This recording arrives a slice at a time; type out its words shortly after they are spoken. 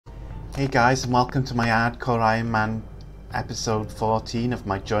Hey guys, and welcome to my Hardcore Ironman episode 14 of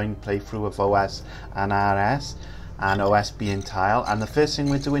my joint playthrough of OS and RS, and OS being tile. And the first thing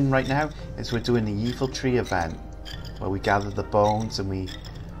we're doing right now is we're doing the Evil Tree event, where we gather the bones and we,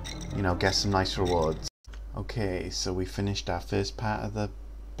 get some nice rewards. Okay, so we finished our first part of the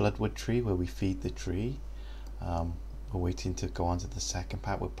Bloodwood tree where we feed the tree. We're waiting to go on to the second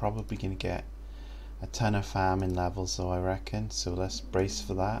part. We're probably going to get a ton of farming levels though, I reckon, so let's brace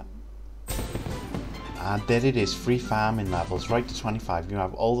for that. And there it is, free farming levels, right to 25. You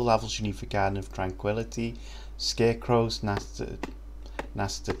have all the levels you need for Garden of Tranquility, Scarecrows,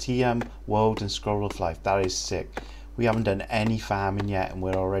 Nasturtium, Woad and Scroll of Life. That is sick. We haven't done any farming yet and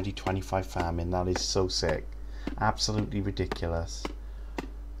we're already 25 farming. That is so sick. Absolutely ridiculous.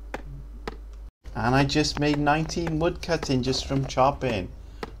 And I just made 19 wood cutting just from chopping.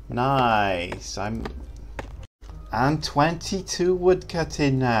 Nice. And 22 wood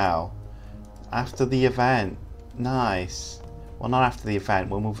cutting now. After the event. Nice. Well, not after the event.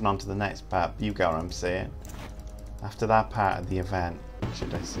 We're moving on to the next part. You get what I'm saying. After that part of the event,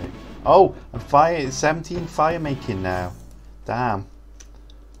 should I say. Oh, and 17 fire making now. Damn.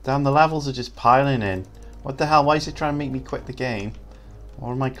 Damn, the levels are just piling in. What the hell? Why is it trying to make me quit the game?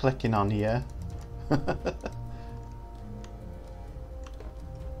 What am I clicking on here?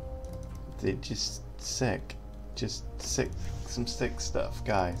 They're just sick. Just sick. Some sick stuff,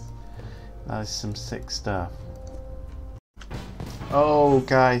 guys. That is some sick stuff. Oh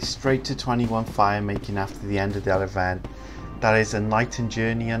guys, straight to 21 fire making after the end of that event. That is Enlightened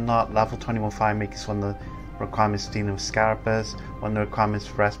Journey unlocked. Level 21 fire makers one of the requirements dealing with Scarabus. One of the requirements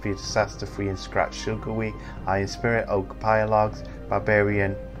for recipe disaster free and scratch sugarwheat, Iron Spirit, Oak Pyre logs,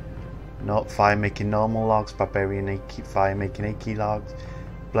 Barbarian not fire making normal logs, Barbarian fire making achy logs,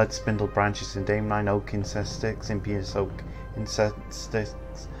 Blood Spindle branches and Dame9 Oak incense sticks, Impious Oak incense sticks,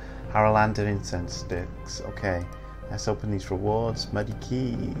 Haralander incense sticks. Okay, let's open these rewards. Muddy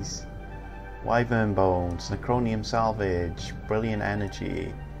Keys, Wyvern Bones, Necronium Salvage, Brilliant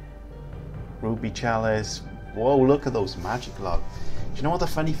Energy, Ruby Chalice. Whoa, look at those magic logs. Do you know what the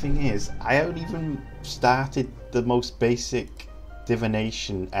funny thing is? I haven't even started the most basic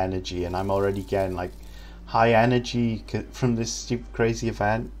divination energy and I'm already getting like high energy from this stupid crazy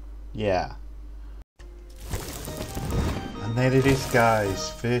event. Yeah. And there it is,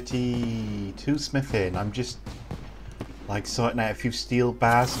 guys, 32 smithing. I'm just like sorting out a few steel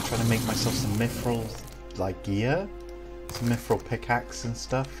bars and trying to make myself some mithril like gear, some mithril pickaxe and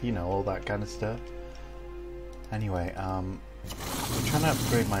stuff, all that kind of stuff. Anyway, I'm trying to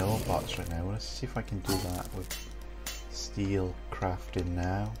upgrade my ore bots right now. Let's see if I can do that with steel crafting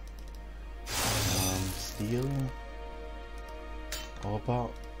now. Steel ore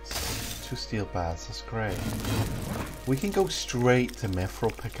bots. 2 steel bars, that's great. We can go straight to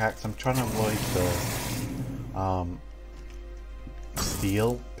mithril pickaxe. I'm trying to avoid the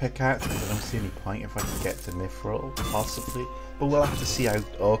steel pickaxe. I don't see any point if I can get to mithril, possibly. But we'll have to see how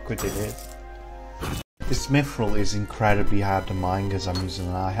awkward it is. This mithril is incredibly hard to mine because I'm using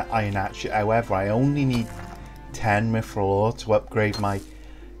an iron axe. However, I only need 10 mithril ore to upgrade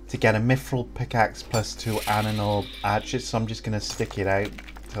to get a mithril pickaxe plus 2 and an ore arches. So I'm just going to stick it out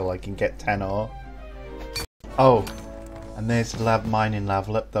till I can get 10 ore. Oh, and there's the mining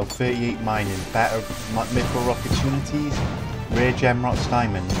level up though. 38 mining, better mithril opportunities, rare gem rocks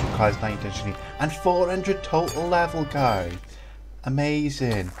diamond, requires 90 density, and 400 total level, guys.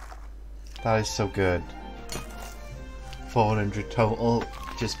 Amazing. That is so good. 400 total,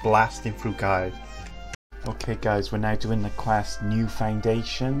 just blasting through, guys. Okay guys, we're now doing the quest New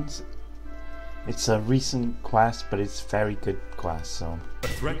Foundations. It's a recent quest, but it's a very good quest, so... A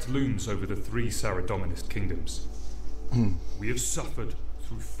threat looms over the 3 Saradominist kingdoms. We have suffered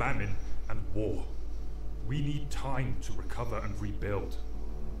through famine and war. We need time to recover and rebuild.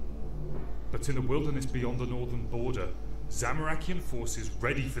 But in the wilderness beyond the northern border, Zamorakian forces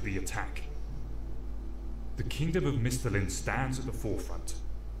ready for the attack. The kingdom of Mistalin stands at the forefront.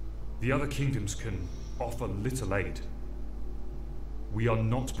 The other kingdoms can offer little aid. We are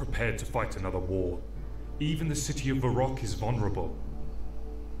not prepared to fight another war. Even the city of Varrock is vulnerable.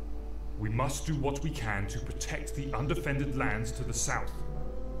 We must do what we can to protect the undefended lands to the south.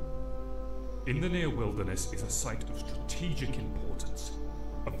 In the near wilderness is a site of strategic importance,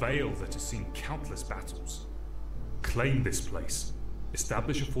 a vale that has seen countless battles. Claim this place,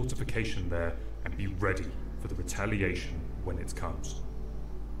 establish a fortification there, and be ready for the retaliation when it comes.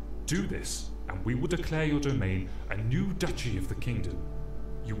 Do this, and we will declare your domain a new duchy of the kingdom.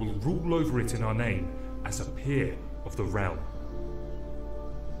 You will rule over it in our name as a peer of the realm.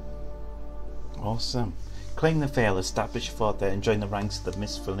 Awesome. Claim the veil, establish a fort there, and join the ranks of the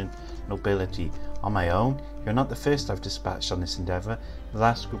mist-filling nobility. On my own, you're not the first I've dispatched on this endeavour. The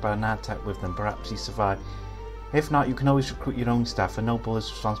last group I had an attack with them, perhaps you survived. If not, you can always recruit your own staff. A noble is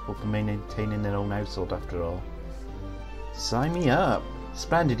responsible for maintaining their own household after all. Sign me up!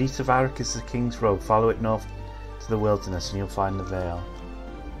 Splendid, east of Arak is the King's Road. Follow it north to the wilderness and you'll find the veil.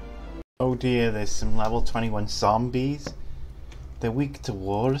 Oh dear, there's some level 21 zombies. They're weak to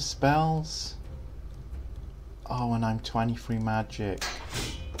water spells. Oh, and I'm 23 magic.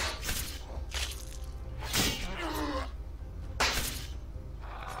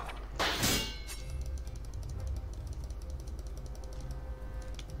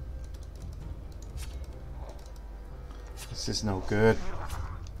 This is no good.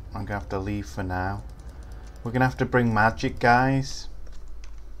 I'm gonna have to leave for now. We're gonna have to bring magic, guys.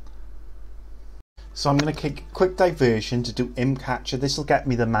 So I'm gonna take a quick diversion to do Imp Catcher. This will get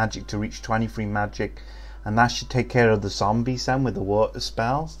me the magic to reach 23 magic, and that should take care of the zombies then with the water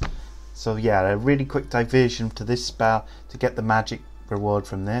spells. So yeah, a really quick diversion to this spell to get the magic reward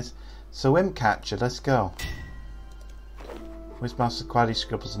from this. So Imp Catcher, let's go. Where's Master Quality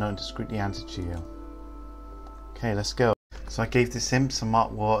Scribbles known to discreetly answer to you? Okay, let's go. So I gave this imp some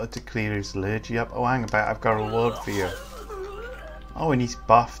hot water to clear his allergy up. Oh, hang about, I've got a reward for you. Oh, and he's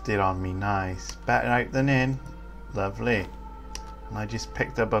buffed it on me, nice. Better out than in. Lovely. And I just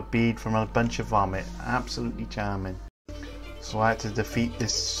picked up a bead from a bunch of vomit. Absolutely charming. So I had to defeat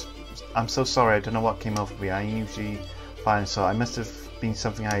this. I'm so sorry, I don't know what came over me. I usually find so I must have been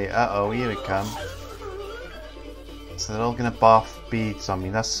something I. Uh-oh, here it comes. So they're all gonna buff beads on me.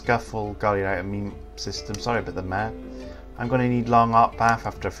 That scuffle got it out of me system. Sorry about the map. I'm gonna need long hot bath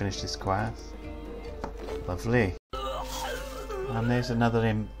after I finish this quest. Lovely. And there's another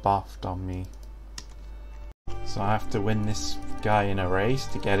imp buffed on me. So I have to win this guy in a race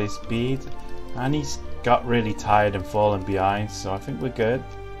to get his bead. And he's got really tired and fallen behind, so I think we're good.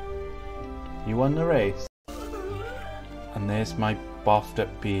 You won the race. And there's my buffed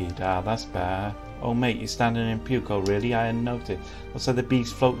up bead. Ah, that's better. Oh mate, you're standing in puke. Oh really? I hadn't noticed. Looks like the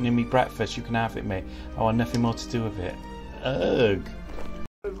bead's floating in me breakfast. You can have it, mate. I want nothing more to do with it. Ugh.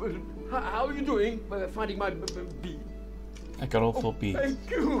 How are you doing? Finding my bead? I got all 4 beads.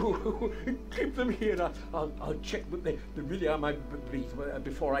 Thank you. Keep them here. I'll check that they really are my beads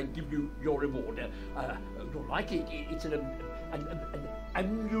before I give you your reward. You'll like it. It's an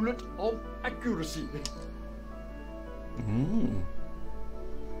amulet of accuracy. You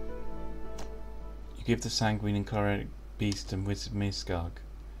give the sanguine and choleric beast and wizard Misgog.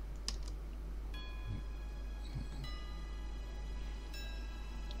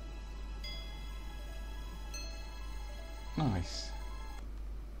 Nice.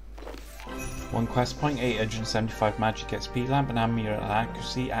 1 quest point, 875 magic XP, lamp and amulet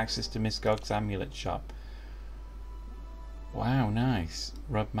accuracy, access to Misgog's amulet shop. Wow, nice.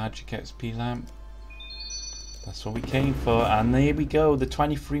 Rub magic XP lamp. That's what we came for, and there we go, the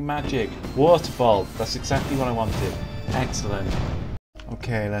 23 magic. Waterfall, that's exactly what I wanted. Excellent.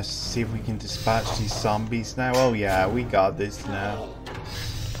 Okay, let's see if we can dispatch these zombies now. Oh yeah, we got this now.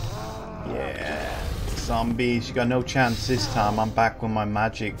 Yeah. Zombies, you got no chance this time. I'm back with my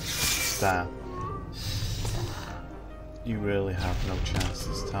magic staff. You really have no chance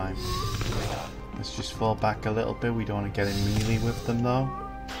this time. Let's just fall back a little bit. We don't want to get in melee with them though.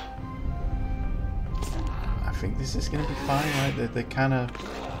 I think this is going to be fine, right? They're kind of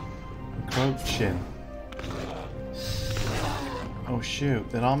encroaching. Oh shoot,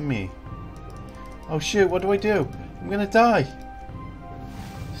 they're on me. Oh shoot, what do I do? I'm going to die.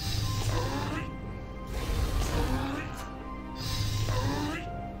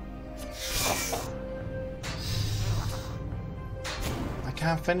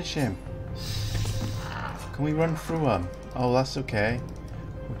 Can't finish him. Can we run through him? Oh, that's okay.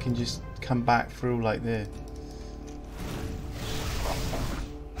 We can just come back through like this.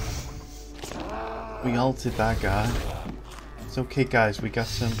 We ulted that guy. It's okay, guys. We got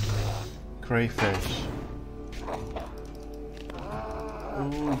some crayfish.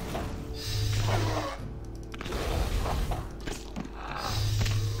 Ooh.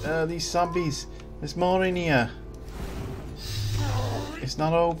 These zombies. There's more in here. It's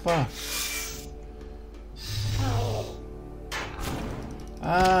not over.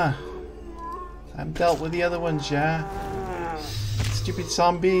 Ah, I haven't dealt with the other ones, yeah? Stupid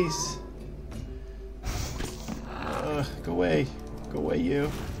zombies. Go away. Go away,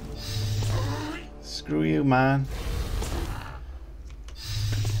 you. Screw you, man.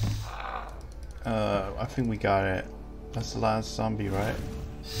 I think we got it. That's the last zombie, right?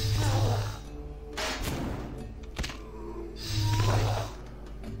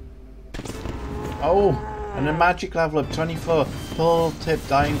 Oh, And a magic level up, 24. Full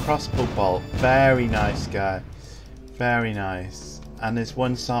tipped iron crossbow bolt. Very nice, guy. Very nice. And there's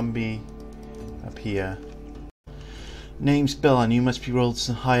one zombie up here. Name's Bill, and you must be rolled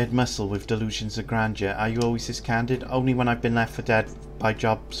some hired muscle with delusions of grandeur. Are you always this candid? Only when I've been left for dead by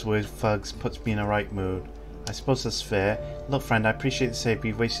jobs with thugs puts me in a right mood. I suppose that's fair. Look, friend, I appreciate the save, but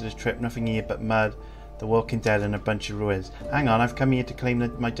you've wasted a trip. Nothing here but mud, the Walking Dead, and a bunch of ruins. Hang on, I've come here to claim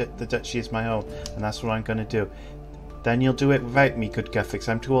that the duchy is my own, and that's what I'm going to do. Then you'll do it without me, good Guffix.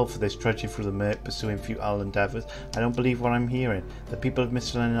 I'm too old for this, trudging through the murk, pursuing futile endeavours. I don't believe what I'm hearing. The people of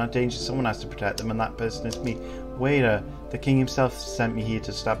Mistland are in danger. Someone has to protect them, and that person is me. Waiter, the king himself sent me here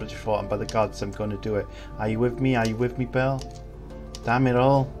to establish a fort, and by the gods, I'm going to do it. Are you with me? Are you with me, Bill? Damn it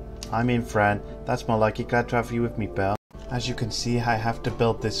all. I'm in, friend. That's more like it. Glad to have you with me, Bill. As you can see, I have to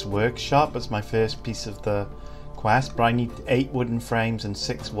build this workshop as my first piece of the quest, but I need 8 wooden frames and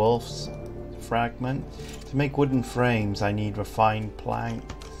 6 wolves fragment. To make wooden frames, I need refined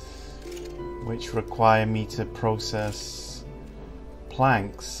planks, which require me to process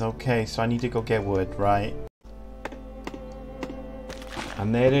planks. Okay, so I need to go get wood, right?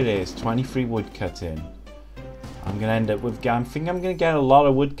 And there it is, 23 wood cutting. I'm gonna end up with, I think I'm gonna get a lot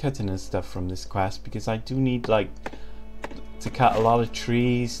of wood cutting and stuff from this quest, because I do need like to cut a lot of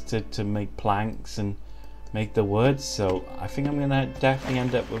trees to make planks and make the wood. So I think I'm gonna definitely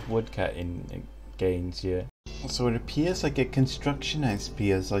end up with wood cutting gains here. So it appears like a construction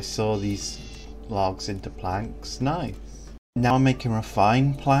XP as I saw these logs into planks. Nice. Now I'm making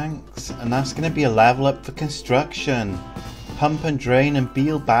refined planks, and that's gonna be a level up for construction. Pump and drain and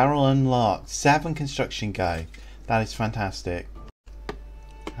Beal barrel unlocked. 7 construction guy. That is fantastic.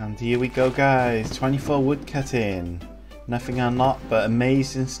 And here we go, guys. 24 wood cutting. Nothing unlocked, but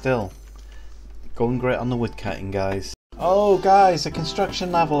amazing still. Going great on the wood cutting, guys. Oh, guys, a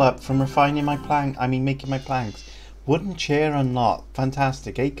construction level up from refining my plank. I mean, making my planks. Wooden chair unlocked.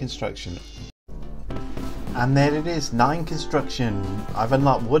 Fantastic. 8 construction. And there it is. 9 construction. I've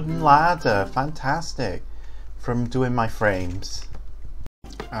unlocked wooden ladder. Fantastic. From doing my frames.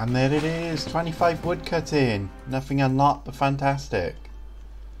 And there it is, 25 wood cutting. Nothing unlocked, but fantastic.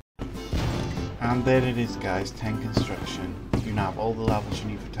 And there it is, guys, 10 construction. You now have all the levels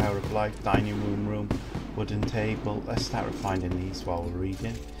you need for Tower of Life, dining room, wooden table. Let's start refining these while we're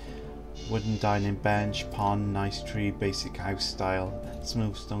reading. Wooden dining bench, pond, nice tree, basic house style,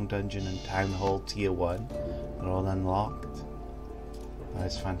 smooth stone dungeon, and town hall tier 1. They're all unlocked. That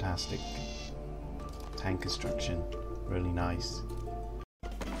is fantastic. 10 construction, really nice.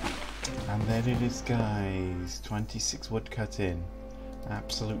 And there it is, guys, 26 wood cutting,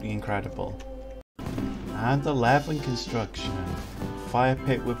 absolutely incredible. And 11 construction, fire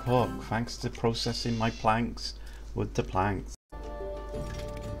pit with hook, thanks to processing my planks, wood to planks.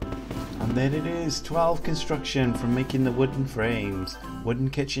 And there it is, 12 construction from making the wooden frames, wooden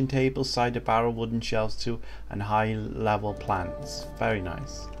kitchen table, cider barrel, wooden shelves too, and high level plants, very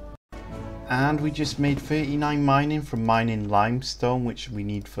nice. And we just made 39 mining from mining limestone, which we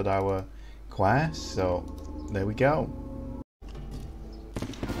need for our quest. So there we go.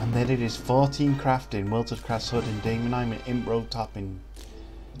 And then it is 14 crafting, wilted grass hood and Damon Iron, imp road top in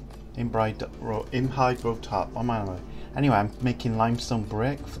imp hide road top. Oh my. Anyway, I'm making limestone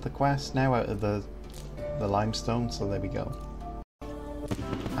brick for the quest now out of the limestone. So there we go.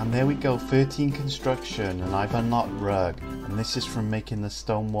 And there we go, 13 construction, and I've unlocked rug, and this is from making the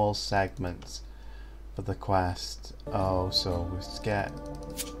stone wall segments for the quest. Oh, so let's get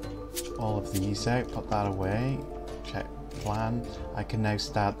all of these out, put that away, check plan. I can now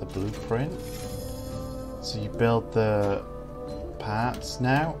start the blueprint. So you build the parts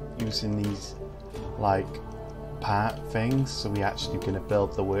now using these like part things, so we actually going to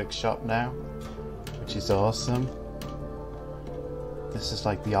build the workshop now, which is awesome. This is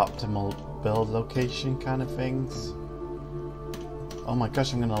like the optimal build location kind of things. Oh my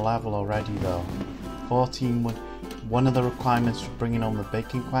gosh, I'm gonna level already though. 14 wood. One of the requirements for bringing on the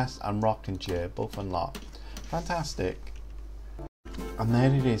baking quest and rocking chair, both unlocked. Fantastic. And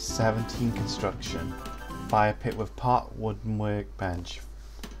there it is, 17 construction. Fire pit with pot, wooden workbench.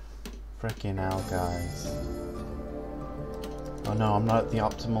 Freaking hell, guys. Oh no, I'm not at the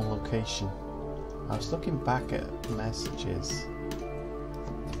optimal location. I was looking back at messages.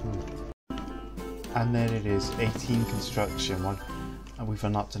 And there it is, 18 construction. And we've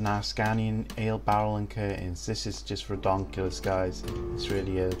unlocked an Ascanian ale barrel and curtains. This is just ridiculous, guys. This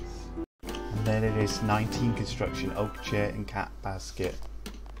really is. And there it is, 19 construction, oak chair and cat basket.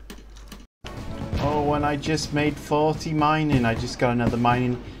 Oh, and I just made 40 mining. I just got another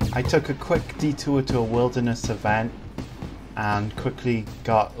mining. I took a quick detour to a wilderness event and quickly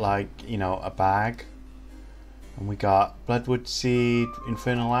got, like, you know, a bag. And we got Bloodwood Seed,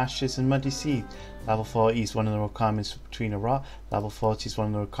 Infernal Ashes, and Muddy Seed. Level 40 is one of the requirements for Between a Rot. Level 40 is one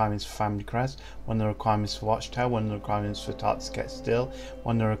of the requirements for Family Crest. One of the requirements for Watchtower. One of the requirements for Tarts Get Still.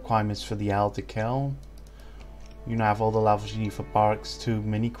 One of the requirements for the Elder Kiln. You now have all the levels you need for Barracks 2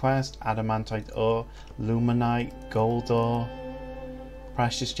 mini quest, Adamantite Ore, Luminite, Gold Ore,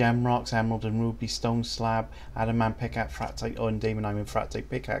 Precious Gem Rocks, Emerald and Ruby Stone Slab, Adamant Pickaxe, Fractite Ore, and Daemonite with Fractite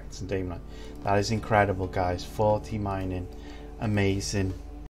Pickaxe and Daemonite. That is incredible, guys. 40 mining. Amazing.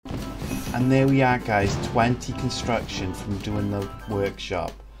 And there we are, guys. 20 construction from doing the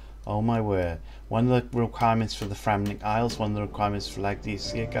workshop. Oh my word. One of the requirements for the Framnik Isles, one of the requirements for Legdi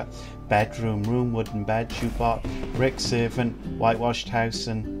Sirka, bedroom, room, wooden bed, shoebox, brick servant, whitewashed house,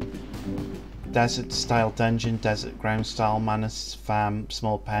 and desert style dungeon, desert ground style manor farm,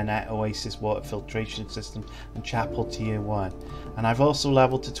 small pennet, oasis water filtration system, and chapel tier 1. And I've also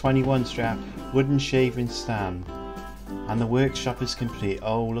leveled to 21 strap wooden shaving stand. And the workshop is complete.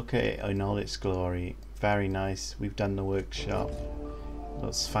 Oh, look at it in all its glory. Very nice. We've done the workshop.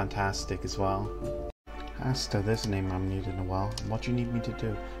 Looks fantastic as well. Asta, there's a name I'm needing a while. What do you need me to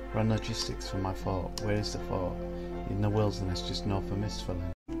do? Run logistics for my fort. Where is the fort? In the wilderness just north of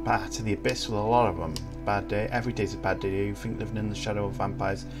Mistfallen. Back to the abyss with a lot of them. Bad day. Every day's a bad day. You think living in the shadow of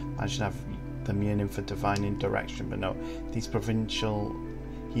vampires, I should have them yearning for divine indirection, but no. These provincial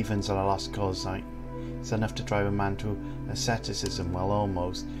heathens are a lost cause. It's enough to drive a man to asceticism. Well,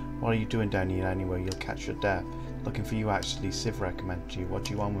 almost. What are you doing down here anyway? You'll catch your death. Looking for you actually. Civ recommended you. What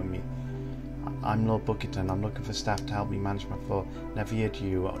do you want with me? I'm Lord Bucketon. I'm looking for staff to help me manage my fort. Never heard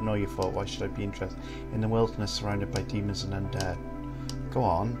you nor your fort. Why should I be interested? In the wilderness surrounded by demons and undead. Go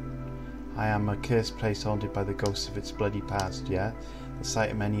on. I am a cursed place haunted by the ghosts of its bloody past, yeah? The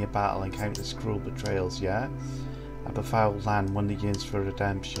site of many a battle and countless cruel betrayals, yeah? A befouled land, one that yearns for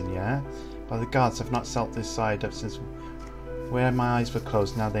redemption, yeah? By the gods, I've not set this side up since where my eyes were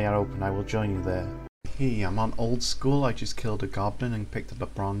closed. Now they are open. I will join you there. Hey, I'm on old school. I just killed a goblin and picked up a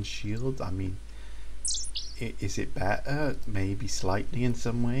bronze shield. I mean, is it better? Maybe slightly in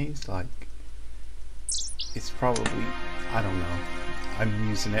some ways. Like, it's probably, I don't know. I'm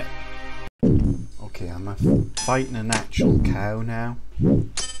using it. Okay, I'm fighting an actual cow now.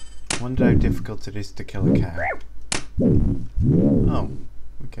 Wonder how difficult it is to kill a cow. Oh,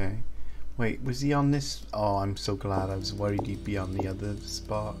 okay. Wait, was he on this? Oh, I'm so glad. I was worried he'd be on the other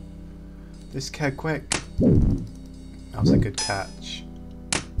spot. This cow, quick. That was a good catch.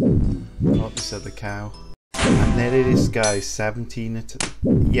 Caught this other cow. And there it is, guys. 17 attack.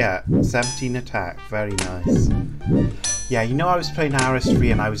 Very nice. Yeah, you know, I was playing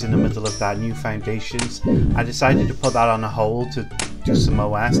RS3 and I was in the middle of that new Foundations. I decided to put that on a hold to do some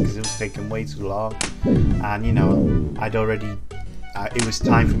OS because it was taking way too long. And, you know, I'd already... it was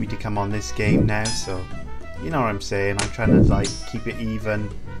time for me to come on this game now, so... You know what I'm saying? I'm trying to, like, keep it even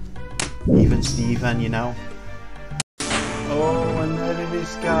Steven, you know? Oh, and there it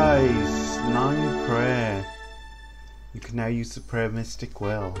is, guys. 9 prayer. You can now use the prayer Mystic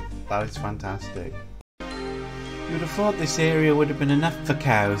Will. That is fantastic. You would have thought this area would have been enough for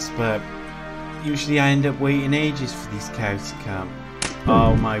cows, but usually I end up waiting ages for these cows to come.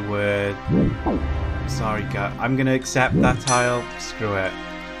 Oh my word. Sorry, guys. I'm gonna accept that tile. Screw it.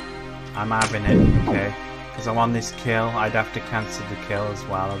 I'm having it, okay? Because I want this kill. I'd have to cancel the kill as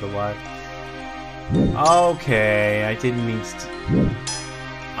well, otherwise. Okay, I didn't mean to...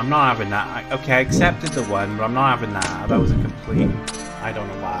 I'm not having that. Okay, I accepted the one, but I'm not having that. That was a complete... I don't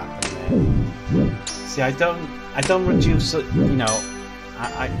know what happened there. See, I don't reduce it, you know...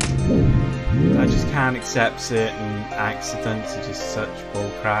 I just can't accept certain accidents. It's just such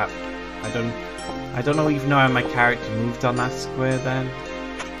bullcrap. I don't even know how my character moved on that square then.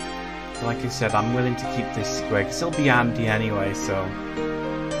 But like I said, I'm willing to keep this square because it'll be handy anyway, so...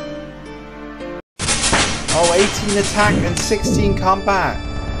 Oh, 18 attack and 16 combat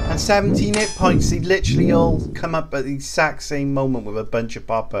and 17 hit points. They literally all come up at the exact same moment with a bunch of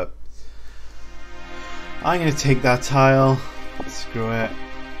pop-up. I'm going to take that tile. Screw it.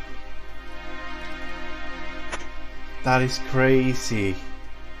 That is crazy.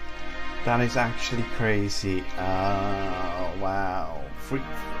 That is actually crazy. Oh, wow.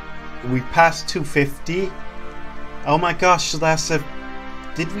 We passed 250. Oh my gosh, so that's a...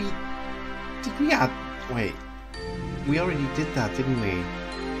 Did we add... Wait. We already did that, didn't we?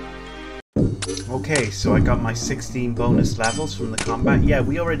 Okay, so I got my 16 bonus levels from the combat. Yeah,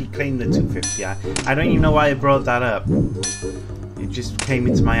 we already claimed the 250. I don't even know why I brought that up. It just came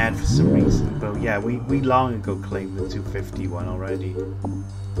into my head for some reason. But yeah, we long ago claimed the 250 one already.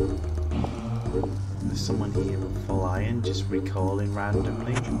 There's someone here with full iron just recalling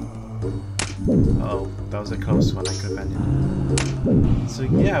randomly. Oh, that was a close one. I could have ended. So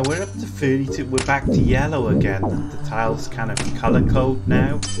yeah, we're up to 32. We're back to yellow again. The tiles kind of color code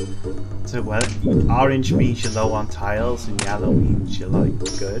now. So well, orange means you're low on tiles, and yellow means you're like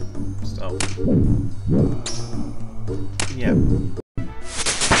good. So yeah.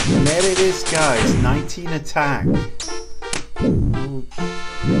 And there it is, guys. 19 attack. Ooh.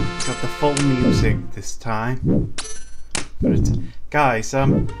 Got the full music this time. But guys,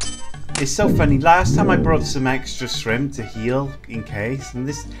 it's so funny. Last time I brought some extra shrimp to heal in case,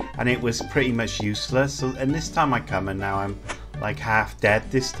 and it was pretty much useless. So, and this time I come, and now I'm like half dead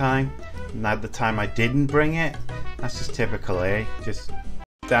this time. Now the time I didn't bring it, that's just typical, eh? Just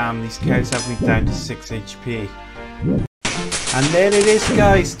damn, these cows have me down to 6 HP. And there it is,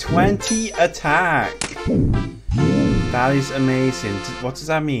 guys. 20 attack. That is amazing. What does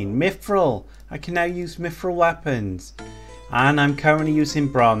that mean? Mithril. I can now use mithril weapons. And I'm currently using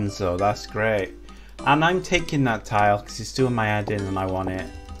bronze, so that's great. And I'm taking that tile because it's doing my head in and I want it.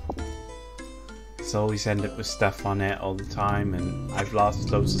 So I always end up with stuff on it all the time, and I've lost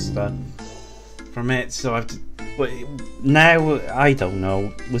loads of stuff from it. So I've but now I don't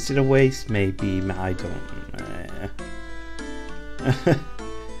know. Was it a waste? Maybe. I don't know.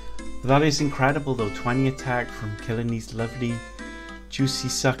 That is incredible though. 20 attack from killing these lovely, juicy,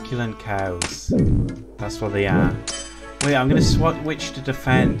 succulent cows. That's what they are. Wait, I'm going to switch to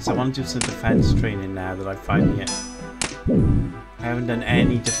defense. I want to do some defense training now that I finally I haven't done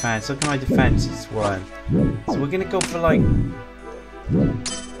any defense. Look at my defense, it's 1. So we're going to go for like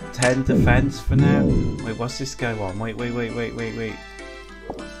 10 defense for now. Wait, what's this guy want? Wait,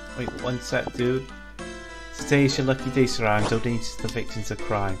 1 sec, dude. Today is your lucky day, surround. Donate to the victims of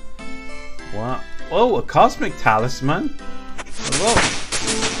crime. What? Oh, a cosmic talisman. Whoa.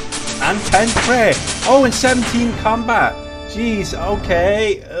 And 10 prayer. Oh, and 17 combat. Jeez,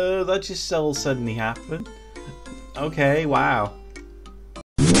 okay. That just all suddenly happened. Okay, wow.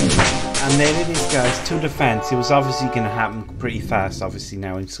 And there it is, guys. 2 defense. It was obviously going to happen pretty fast. Obviously,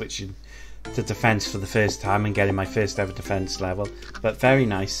 now I'm switching to defense for the first time and getting my first ever defense level. But very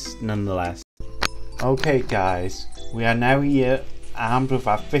nice, nonetheless. Okay, guys. We are now here armed with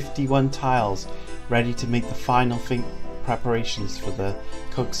our 51 tiles, ready to make the final preparations for the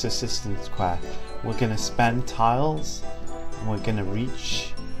cook's assistance quest. We're gonna spend tiles, and we are going to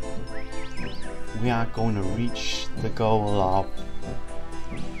reach the goal of,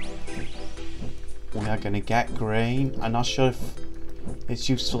 we are gonna get grain. I'm not sure if it's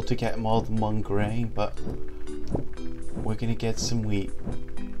useful to get more than 1 grain, but we're gonna get some wheat.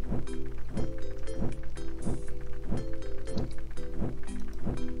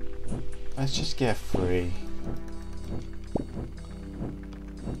 Let's just get 3.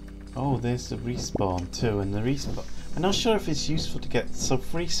 Oh, there's the respawn too, and the respawn. I'm not sure if it's useful to get. So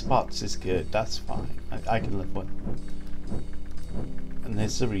 3 spots is good. That's fine. I can live with. And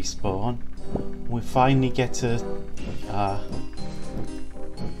there's the respawn. We finally get to.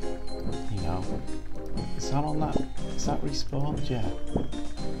 You know, is that on that? Is that respawned? Yeah.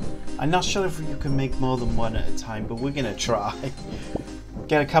 I'm not sure if you can make more than 1 at a time, but we're gonna try.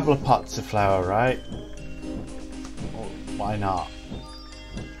 Get a couple of pots of flour, right? Or why not?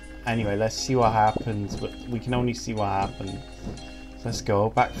 Anyway, let's see what happens, but we can only see what happens. So let's go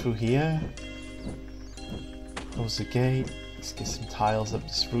back through here. Close the gate. Let's get some tiles up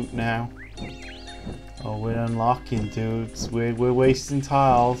this route now. Oh, we're unlocking, dudes. We're wasting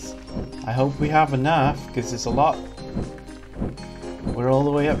tiles. I hope we have enough, because there's a lot. We're all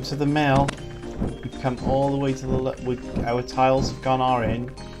the way up to the mill. We've come all the way to the left. Our tiles have gone our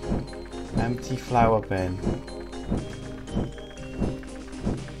in. Empty flour bin.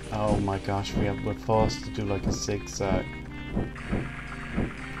 Oh my gosh, we're forced to do like a zigzag.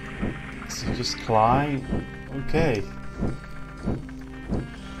 So just climb. Okay.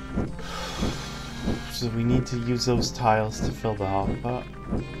 So we need to use those tiles to fill the hopper.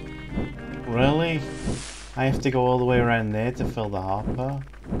 Really? I have to go all the way around there to fill the hopper?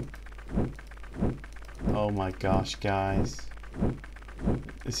 Oh my gosh, guys.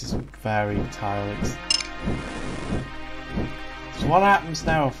 This is very tiring. So what happens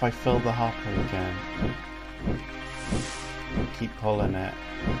now if I fill the hopper again? Keep pulling it.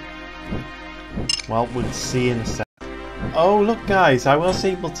 Well, we'll see in a sec. Oh look guys, I was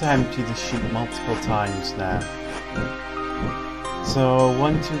able to empty the chute multiple times now. So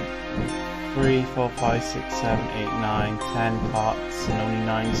 1, 2, 3, 4, 5, 6, 7, 8, 9, 10 pots and only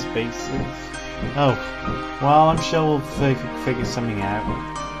 9 spaces. Oh, well I'm sure we'll figure something out.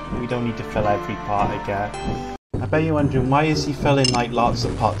 We don't need to fill every pot again. I bet you're wondering, why is he filling like lots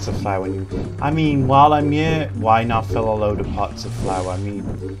of pots of flour? I mean, while I'm here, why not fill a load of pots of flour? I mean,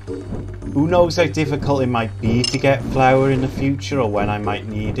 who knows how difficult it might be to get flour in the future, or when I might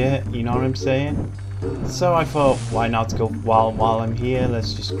need it, you know what I'm saying? So I thought, why not go, while I'm here,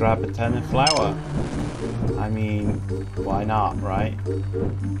 let's just grab a ton of flour. I mean, why not, right?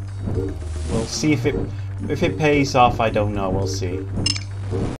 We'll see if it pays off. I don't know, we'll see.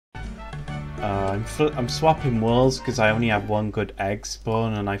 I'm swapping worlds because I only have one good egg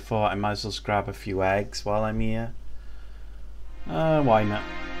spawn, and I thought I might as well grab a few eggs while I'm here. Why not?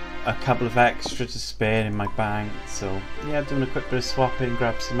 A couple of extra to spare in my bank, so yeah, doing a quick bit of swapping,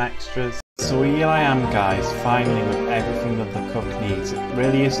 grab some extras. So here I am, guys, finally with everything that the cook needs. It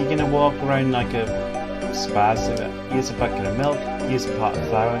really is. He gonna walk around like a spaz? Here's a bucket of milk, here's a pot of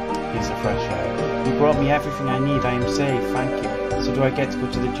flour, here's a fresh egg. You brought me everything I need, I am safe, thank you. So do I get to go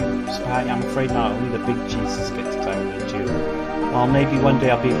to the Duke's party? I'm afraid not, only the big cheeses get to time with the Duke. Well, maybe one day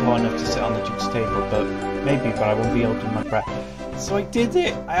I'll be poor enough to sit on the Duke's table, but I won't be able to do my prep. So I did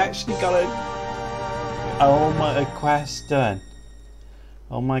it! I actually got a quest done.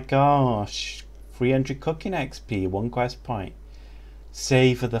 Oh my gosh. 300 cooking XP, 1 quest point.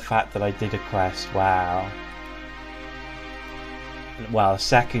 Savour the fact that I did a quest, wow. Well, a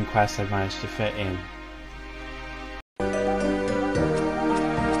second quest I managed to fit in.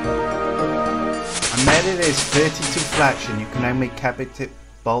 And there it is, 32 flexion. You can now make cabbage tip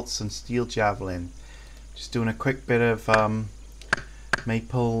bolts and steel javelin. Just doing a quick bit of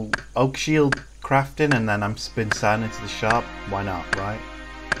maple oak shield crafting, and then I'm spin sand into the shop. Why not, right?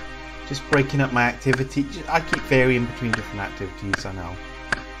 Just breaking up my activity. I keep varying between different activities, I know.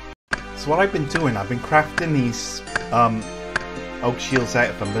 So what I've been doing, I've been crafting these oak shields out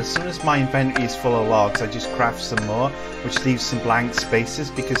of them, but as soon as my inventory is full of logs, I just craft some more, which leaves some blank spaces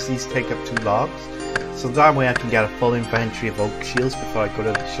because these take up 2 logs. So that way I can get a full inventory of oak shields before I go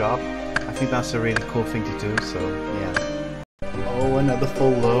to the shop. I think that's a really cool thing to do, so yeah. Oh, another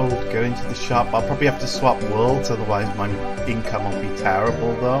full load. Go into the shop. I'll probably have to swap worlds, otherwise my income will be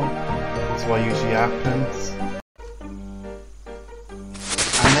terrible though. That's what usually happens.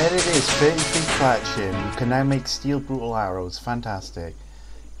 And there it is, 33 collection. You can now make steel brutal arrows. Fantastic.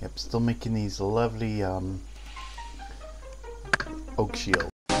 Yep, still making these lovely oak shields.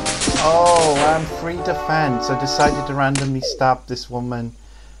 Oh, and free defense. I decided to randomly stab this woman,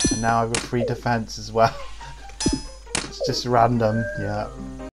 and now I have a free defense as well. It's just random, yeah.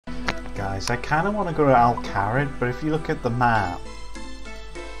 Guys, I kind of want to go to Al-Kharid, but if you look at the map,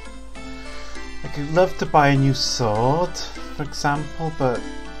 I could love to buy a new sword, for example, but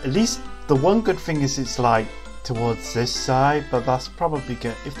at least the one good thing is it's like towards this side, but that's probably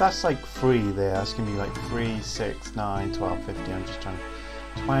good. If that's like 3 there, that's going to be like 3, 6, 9, 12, 15, I'm just trying to...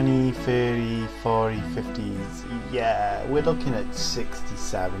 20, 30, 40, 50, yeah, we're looking at 60,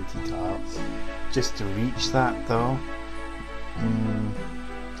 70 tiles just to reach that though.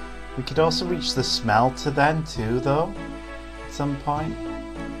 We could also reach the smelter then too though, at some point.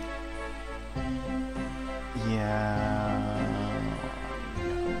 Yeah,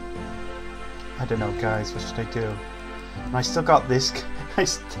 I don't know guys, what should I do? And I still got this,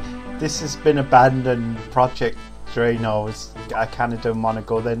 this has been abandoned project. I kind of don't want to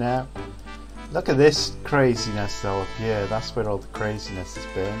go there now. Look at this craziness though up here. That's where all the craziness has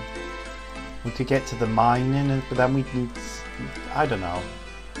been. We could get to the mining, but then we'd need... I don't know.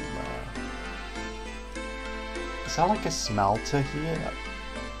 Is that like a smelter here?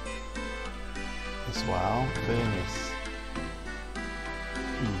 As well? Furnace.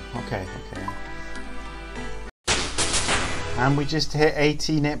 Okay. And we just hit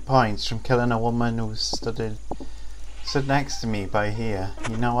 18 hit points from killing a woman who stood next to me by here.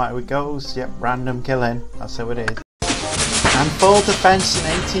 You know how it goes? Yep, random killing. That's how it is. And full defense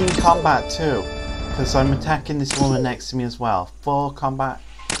and 18 combat too, because I'm attacking this woman next to me as well. 4 combat,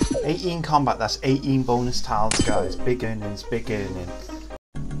 18 combat. That's 18 bonus tiles, guys. Big earnings, big earnings.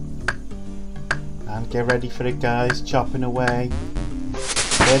 And get ready for it, guys. Chopping away.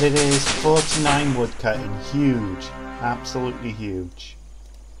 There it is. 49 wood cutting. Huge. Absolutely huge.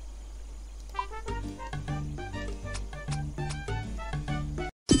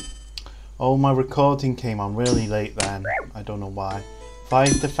 Oh, my recording came on really late then. I don't know why.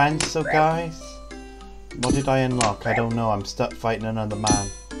 5 defense though, guys. What did I unlock? I don't know. I'm stuck fighting another man.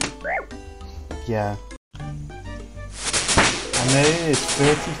 Yeah. And there it is.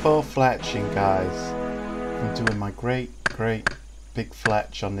 34 fletching, guys. I'm doing my great big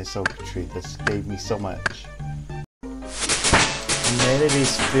fletch on this oak tree. This gave me so much. And there it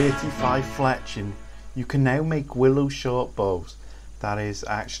is. 35 fletching. You can now make willow short bows. That is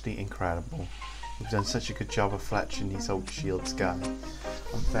actually incredible. We've done such a good job of fletching these oak shields, guys.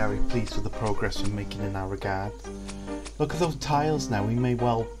 I'm very pleased with the progress we're making in that regard. Look at those tiles now. We may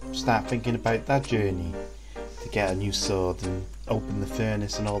well start thinking about that journey to get a new sword and open the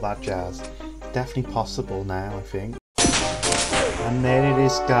furnace and all that jazz. Definitely possible now, I think. And there it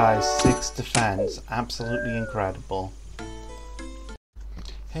is, guys. 6 defense. Absolutely incredible.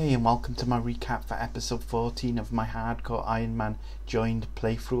 Hey, and welcome to my recap for episode 14 of my Hardcore Ironman joined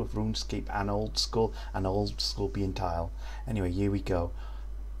playthrough of Runescape and old school being tile. Anyway, here we go.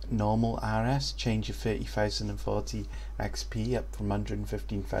 Normal RS, change of 30,040 XP up from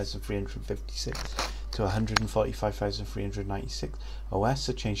 115,356 to 145,396. OS,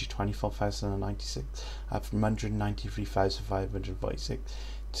 a change of 24,096 up from 193,546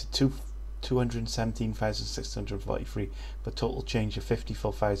 to 217,643, but total change of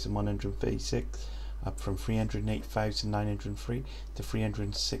 54,136 up from 308,903 to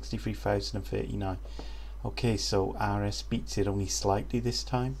 363,039. Okay, so RS beats it only slightly this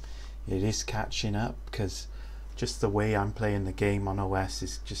time. It is catching up because just the way I'm playing the game on OS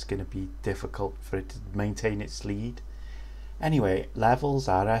is just going to be difficult for it to maintain its lead. Anyway, levels,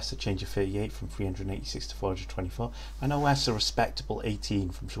 RS a change of 38 from 386 to 424, and OS a respectable 18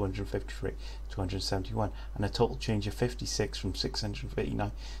 from 253 to 271, and a total change of 56 from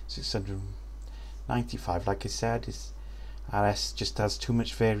 639 to 695. Like I said, RS just has too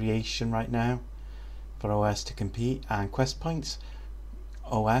much variation right now for OS to compete. And quest points,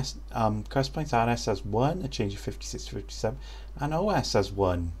 RS has 1, a change of 56 to 57, and OS has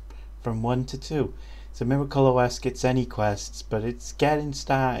 1 from 1 to 2. So Miracle OS gets any quests, but it's getting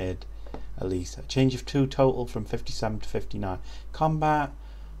started at least. A change of 2 total from 57 to 59. Combat,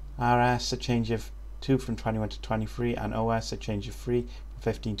 RS a change of 2 from 21 to 23, and OS a change of 3 from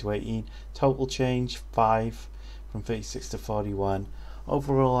 15 to 18. Total change 5 from 36 to 41.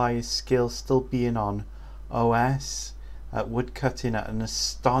 Overall, highest skill still being on OS at woodcutting at an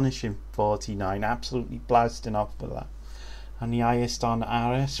astonishing 49. Absolutely blasting off with that. And the highest on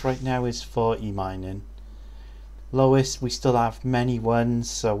RS right now is 40 mining. Lowest, we still have many ones,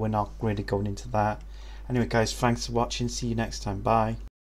 so we're not really going into that. Anyway guys, thanks for watching. See you next time. Bye.